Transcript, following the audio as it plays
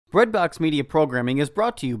Breadbox Media programming is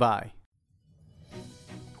brought to you by...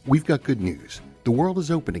 We've got good news. The world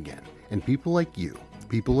is open again, and people like you,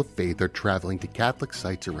 people of faith, are traveling to Catholic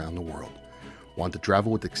sites around the world. Want to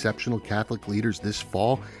travel with exceptional Catholic leaders this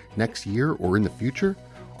fall, next year, or in the future?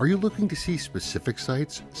 Are you looking to see specific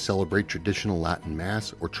sites, celebrate traditional Latin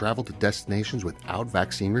Mass, or travel to destinations without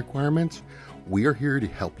vaccine requirements? We are here to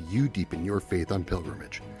help you deepen your faith on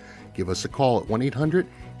pilgrimage. Give us a call at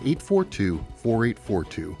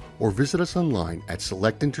 1-800-842-4842 or visit us online at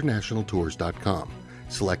selectinternationaltours.com.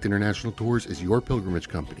 Select International Tours is your pilgrimage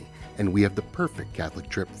company, and we have the perfect Catholic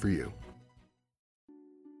trip for you.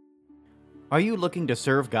 Are you looking to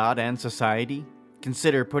serve God and society?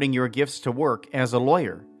 Consider putting your gifts to work as a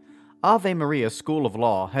lawyer. Ave Maria School of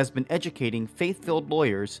Law has been educating faith-filled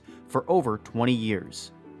lawyers for over 20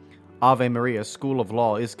 years. Ave Maria School of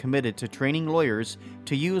Law is committed to training lawyers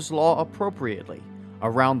to use law appropriately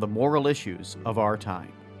around the moral issues of our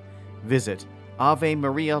time. Visit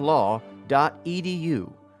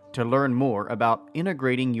avemarialaw.edu to learn more about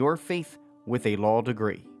integrating your faith with a law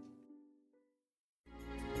degree.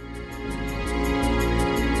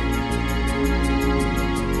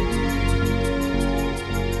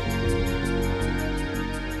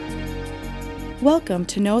 Welcome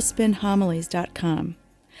to nospinhomilies.com.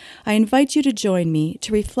 I invite you to join me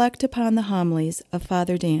to reflect upon the homilies of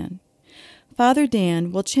Father Dan. Father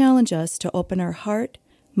Dan will challenge us to open our heart,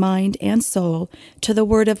 mind, and soul to the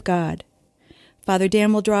Word of God. Father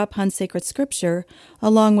Dan will draw upon sacred scripture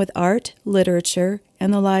along with art, literature,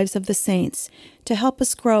 and the lives of the saints to help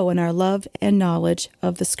us grow in our love and knowledge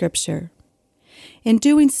of the scripture. In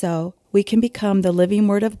doing so, we can become the living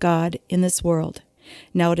Word of God in this world.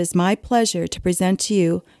 Now it is my pleasure to present to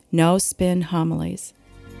you No Spin Homilies.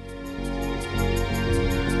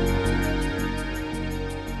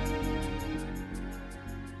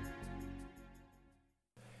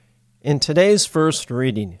 In today's first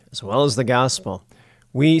reading, as well as the Gospel,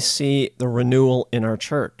 we see the renewal in our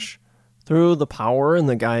church through the power and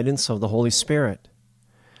the guidance of the Holy Spirit.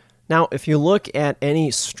 Now, if you look at any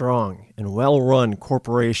strong and well-run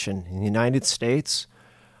corporation in the United States,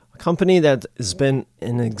 a company that has been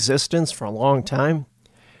in existence for a long time,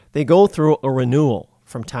 they go through a renewal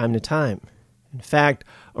from time to time. In fact,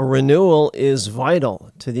 a renewal is vital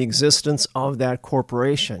to the existence of that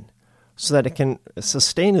corporation, so that it can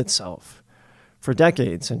sustain itself for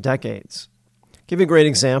decades and decades. I'll give you a great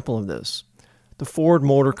example of this. The Ford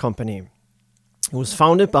Motor Company. It was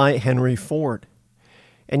founded by Henry Ford.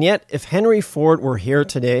 And yet, if Henry Ford were here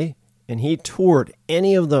today and he toured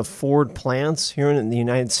any of the Ford plants here in the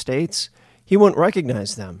United States, he wouldn't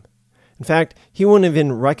recognize them. In fact, he wouldn't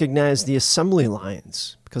even recognize the assembly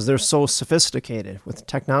lines because they're so sophisticated with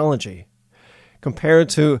technology. Compared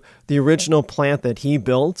to the original plant that he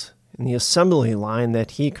built, in the assembly line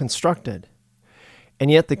that he constructed. And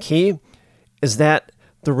yet the key is that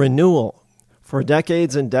the renewal for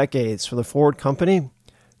decades and decades for the Ford Company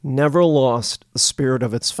never lost the spirit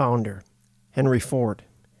of its founder, Henry Ford,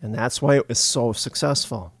 and that's why it was so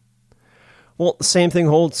successful. Well, the same thing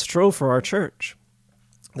holds true for our church.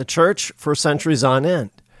 The church, for centuries on end,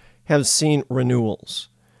 has seen renewals.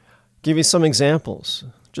 I'll give you some examples.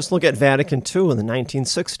 Just look at Vatican II in the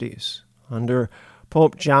 1960s. Under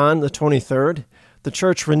Pope John the 23rd, the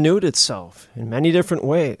church renewed itself in many different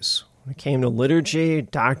ways. When it came to liturgy,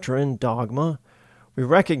 doctrine, dogma, we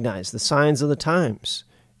recognized the signs of the times,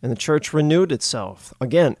 and the church renewed itself,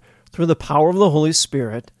 again, through the power of the Holy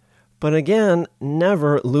Spirit, but again,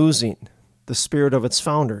 never losing the spirit of its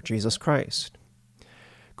founder, Jesus Christ.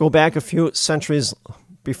 Go back a few centuries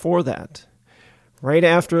before that, right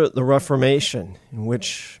after the Reformation, in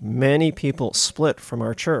which many people split from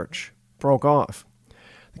our church, broke off.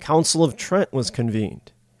 The Council of Trent was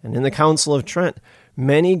convened, and in the Council of Trent,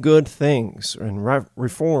 many good things and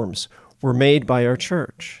reforms were made by our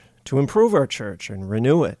church to improve our church and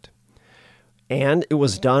renew it. And it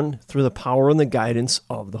was done through the power and the guidance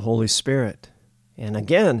of the Holy Spirit. And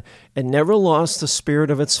again, it never lost the spirit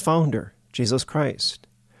of its founder, Jesus Christ.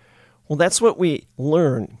 Well, that's what we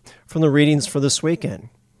learn from the readings for this weekend.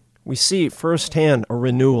 We see firsthand a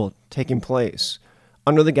renewal taking place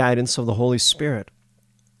under the guidance of the Holy Spirit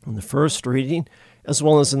in the first reading as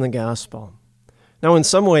well as in the Gospel. Now, in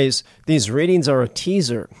some ways, these readings are a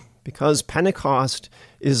teaser because Pentecost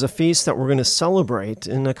is a feast that we're going to celebrate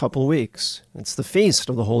in a couple weeks. It's the feast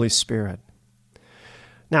of the Holy Spirit.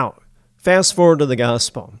 Now, fast forward to the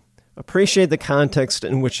Gospel. Appreciate the context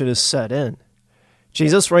in which it is set in.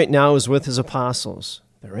 Jesus right now is with his apostles.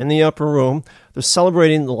 They're in the upper room. They're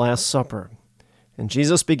celebrating the Last Supper. And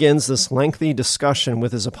Jesus begins this lengthy discussion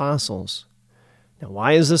with his apostles. Now,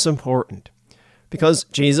 why is this important? because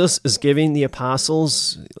Jesus is giving the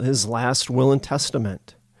apostles his last will and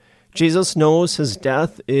testament. Jesus knows his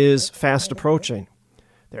death is fast approaching.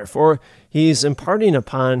 Therefore, he's imparting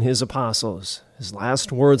upon his apostles his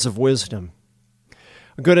last words of wisdom.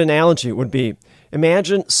 A good analogy would be,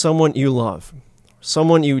 imagine someone you love,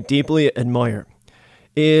 someone you deeply admire,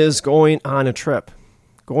 is going on a trip,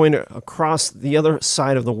 going across the other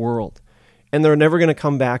side of the world, and they're never going to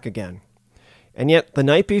come back again. And yet, the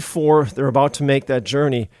night before they're about to make that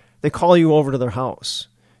journey, they call you over to their house,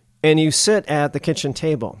 and you sit at the kitchen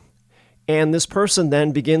table, and this person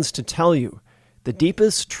then begins to tell you the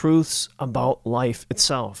deepest truths about life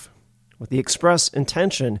itself, with the express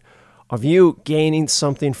intention of you gaining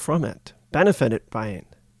something from it, benefited by it.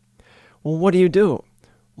 Well, what do?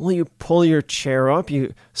 Well, you pull your chair up,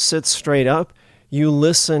 you sit straight up, you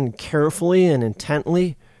listen carefully and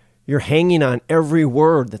intently. You're hanging on every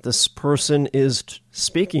word that this person is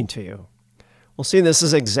speaking to you. Well, see, this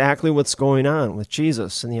is exactly what's going on with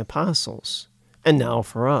Jesus and the apostles, and now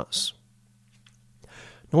for us.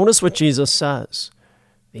 Notice what Jesus says.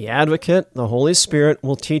 The Advocate, the Holy Spirit,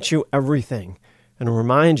 will teach you everything and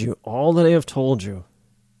remind you all that I have told you.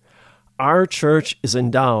 Our church is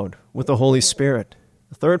endowed with the Holy Spirit,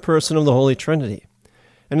 the third person of the Holy Trinity.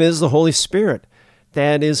 And it is the Holy Spirit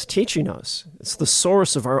that is teaching us. It's the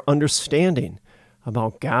source of our understanding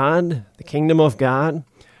about God, the kingdom of God,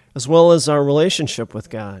 as well as our relationship with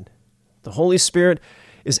God. The Holy Spirit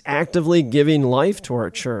is actively giving life to our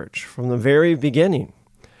church from the very beginning,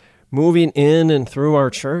 moving in and through our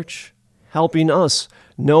church, helping us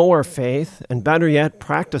know our faith, and better yet,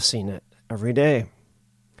 practicing it every day.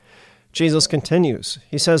 Jesus continues.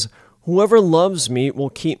 He says, "Whoever loves me will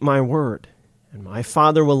keep my word, and my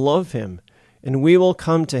Father will love him, and we will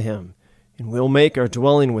come to him, and we'll make our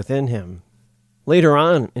dwelling within him." Later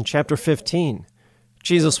on, in chapter 15,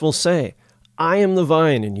 Jesus will say, "I am the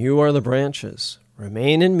vine, and you are the branches.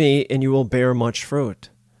 Remain in me, and you will bear much fruit."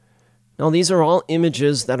 Now, these are all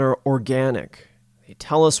images that are organic. They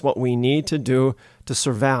tell us what we need to do to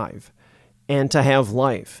survive and to have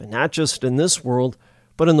life, and not just in this world,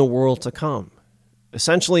 but in the world to come.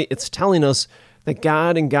 Essentially, it's telling us that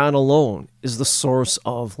God and God alone is the source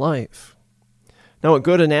of life. Now, a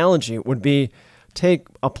good analogy would be, take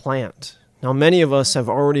a plant. Now, many of us have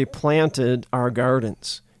already planted our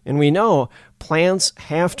gardens, and we know plants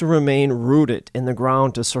have to remain rooted in the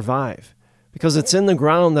ground to survive, because it's in the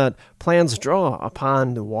ground that plants draw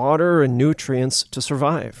upon the water and nutrients to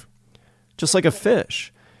survive. Just like a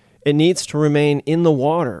fish, it needs to remain in the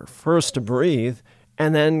water, first to breathe,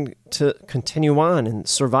 and then to continue on and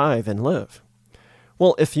survive and live.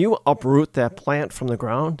 Well, if you uproot that plant from the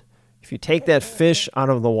ground, if you take that fish out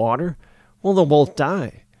of the water, well, they'll both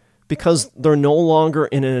die because they're no longer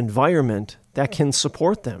in an environment that can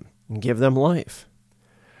support them and give them life.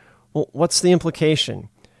 Well, what's the implication?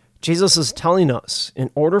 Jesus is telling us, in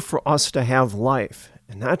order for us to have life,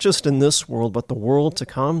 and not just in this world, but the world to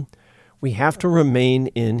come, we have to remain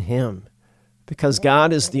in him, because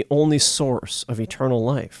God is the only source of eternal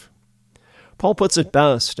life. Paul puts it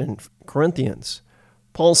best in Corinthians.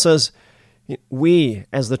 Paul says, we,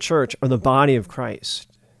 as the church, are the body of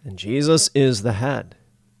Christ, and Jesus is the head.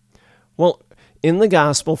 Well, in the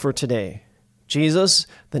gospel for today, Jesus,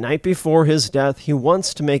 the night before his death, he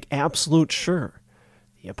wants to make absolute sure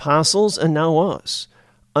the apostles, and now us,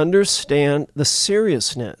 understand the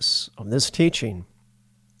seriousness of this teaching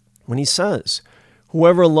when he says,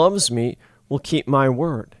 "Whoever loves me will keep my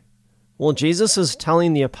word." Well, Jesus is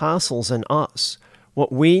telling the apostles and us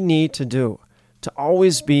what we need to do to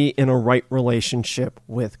always be in a right relationship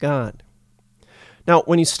with God. Now,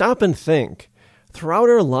 when you stop and think, throughout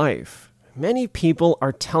our life, many people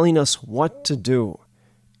are telling us what to do,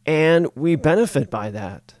 and we benefit by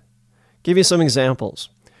that. Give you some examples.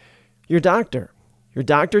 Your doctor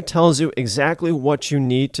tells you exactly what you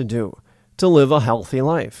need to do to live a healthy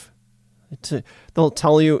life. They'll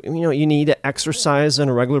tell you, you need to exercise on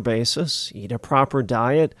a regular basis, eat a proper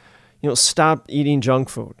diet, stop eating junk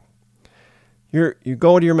food. You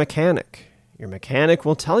go to your mechanic. Your mechanic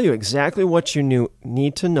will tell you exactly what you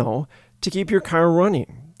need to know to keep your car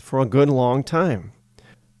running for a good long time.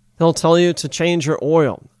 They'll tell you to change your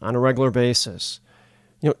oil on a regular basis.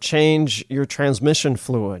 Change your transmission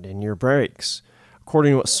fluid and your brakes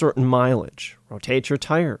according to a certain mileage. Rotate your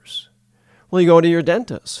tires. Well, you go to your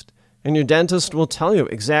dentist, and your dentist will tell you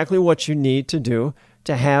exactly what you need to do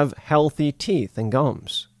to have healthy teeth and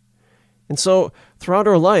gums. And so, throughout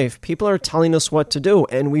our life, people are telling us what to do,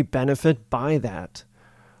 and we benefit by that.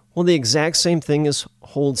 Well, the exact same thing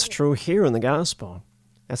holds true here in the gospel.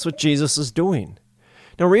 That's what Jesus is doing.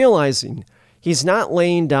 Now, realizing He's not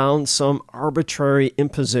laying down some arbitrary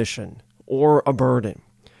imposition or a burden.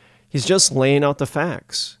 He's just laying out the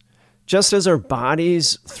facts. Just as our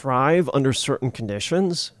bodies thrive under certain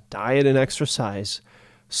conditions, diet and exercise,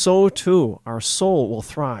 so too our soul will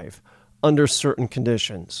thrive under certain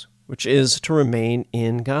conditions, which is to remain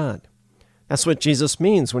in God. That's what Jesus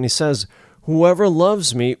means when he says, "Whoever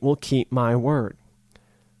loves me will keep my word."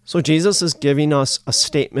 So Jesus is giving us a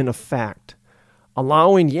statement of fact,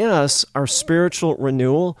 allowing, yes, our spiritual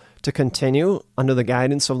renewal to continue under the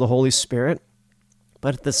guidance of the Holy Spirit,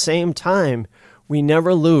 but at the same time, we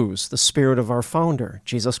never lose the spirit of our founder,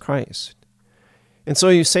 Jesus Christ. And so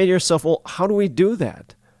you say to yourself, well, how do we do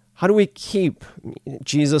that? How do we keep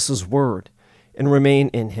Jesus' word and remain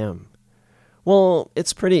in him? Well,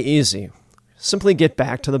 it's pretty easy. Simply get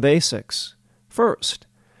back to the basics. First,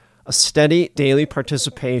 a steady daily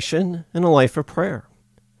participation in a life of prayer.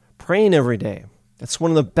 Praying every day. That's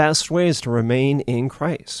one of the best ways to remain in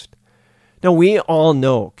Christ. Now, we all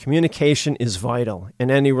know communication is vital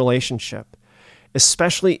in any relationship,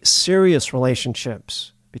 especially serious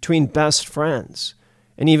relationships between best friends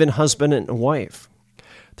and even husband and wife.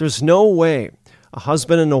 There's no way a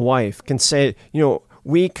husband and a wife can say,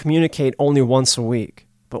 we communicate only once a week,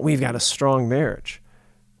 but we've got a strong marriage.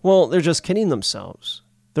 Well, they're just kidding themselves.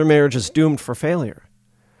 Their marriage is doomed for failure.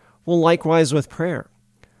 Well, likewise with prayer.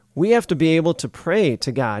 We have to be able to pray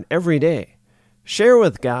to God every day, share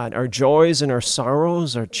with God our joys and our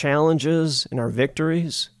sorrows, our challenges and our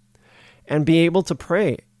victories, and be able to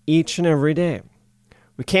pray each and every day.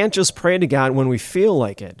 We can't just pray to God when we feel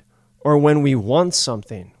like it or when we want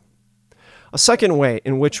something. A second way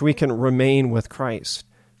in which we can remain with Christ: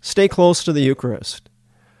 stay close to the Eucharist.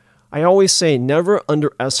 I always say never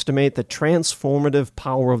underestimate the transformative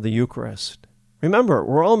power of the Eucharist. Remember,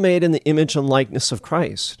 we're all made in the image and likeness of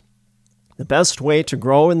Christ. The best way to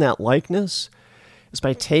grow in that likeness is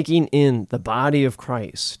by taking in the body of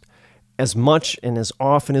Christ as much and as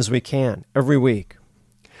often as we can every week.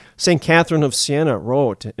 St. Catherine of Siena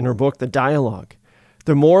wrote in her book, The Dialogue,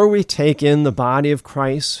 the more we take in the body of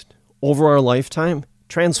Christ over our lifetime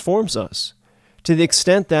transforms us to the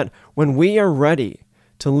extent that when we are ready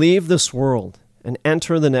to leave this world and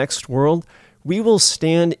enter the next world, we will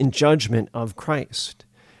stand in judgment of Christ.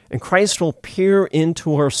 And Christ will peer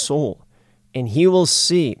into our soul, and he will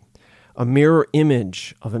see a mirror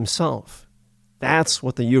image of himself. That's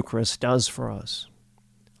what the Eucharist does for us.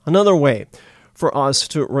 Another way for us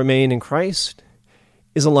to remain in Christ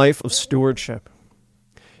is a life of stewardship.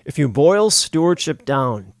 If you boil stewardship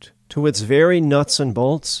down to its very nuts and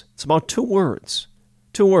bolts, it's about two words,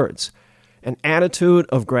 an attitude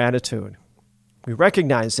of gratitude. We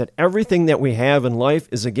recognize that everything that we have in life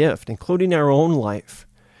is a gift, including our own life.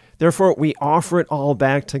 Therefore, we offer it all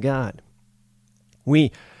back to God.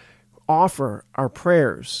 We offer our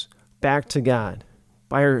prayers back to God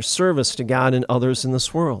by our service to God and others in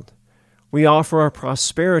this world. We offer our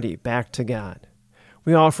prosperity back to God.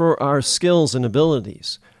 We offer our skills and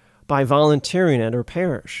abilities by volunteering at our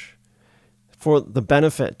parish for the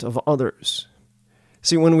benefit of others.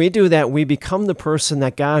 See, when we do that, we become the person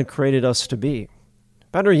that God created us to be.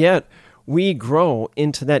 Better yet, we grow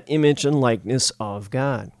into that image and likeness of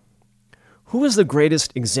God. Who is the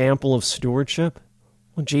greatest example of stewardship?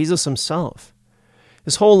 Well, Jesus himself.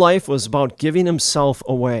 His whole life was about giving himself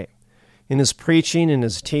away. In his preaching and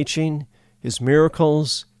his teaching, his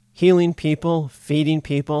miracles, healing people, feeding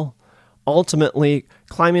people, ultimately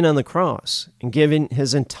climbing on the cross and giving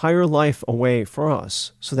his entire life away for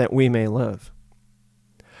us so that we may live.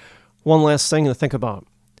 One last thing to think about.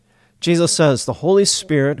 Jesus says, the Holy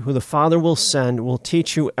Spirit, who the Father will send, will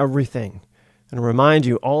teach you everything and remind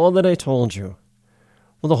you all that I told you.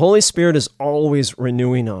 Well, the Holy Spirit is always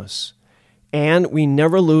renewing us, and we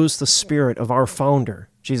never lose the spirit of our founder,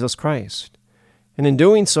 Jesus Christ. And in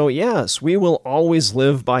doing so, yes, we will always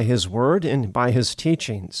live by his word and by his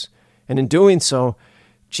teachings. And in doing so,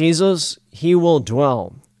 Jesus, he will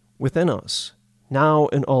dwell within us, now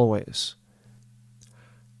and always.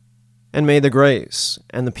 And may the grace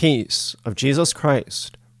and the peace of Jesus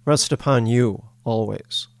Christ rest upon you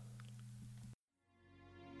always.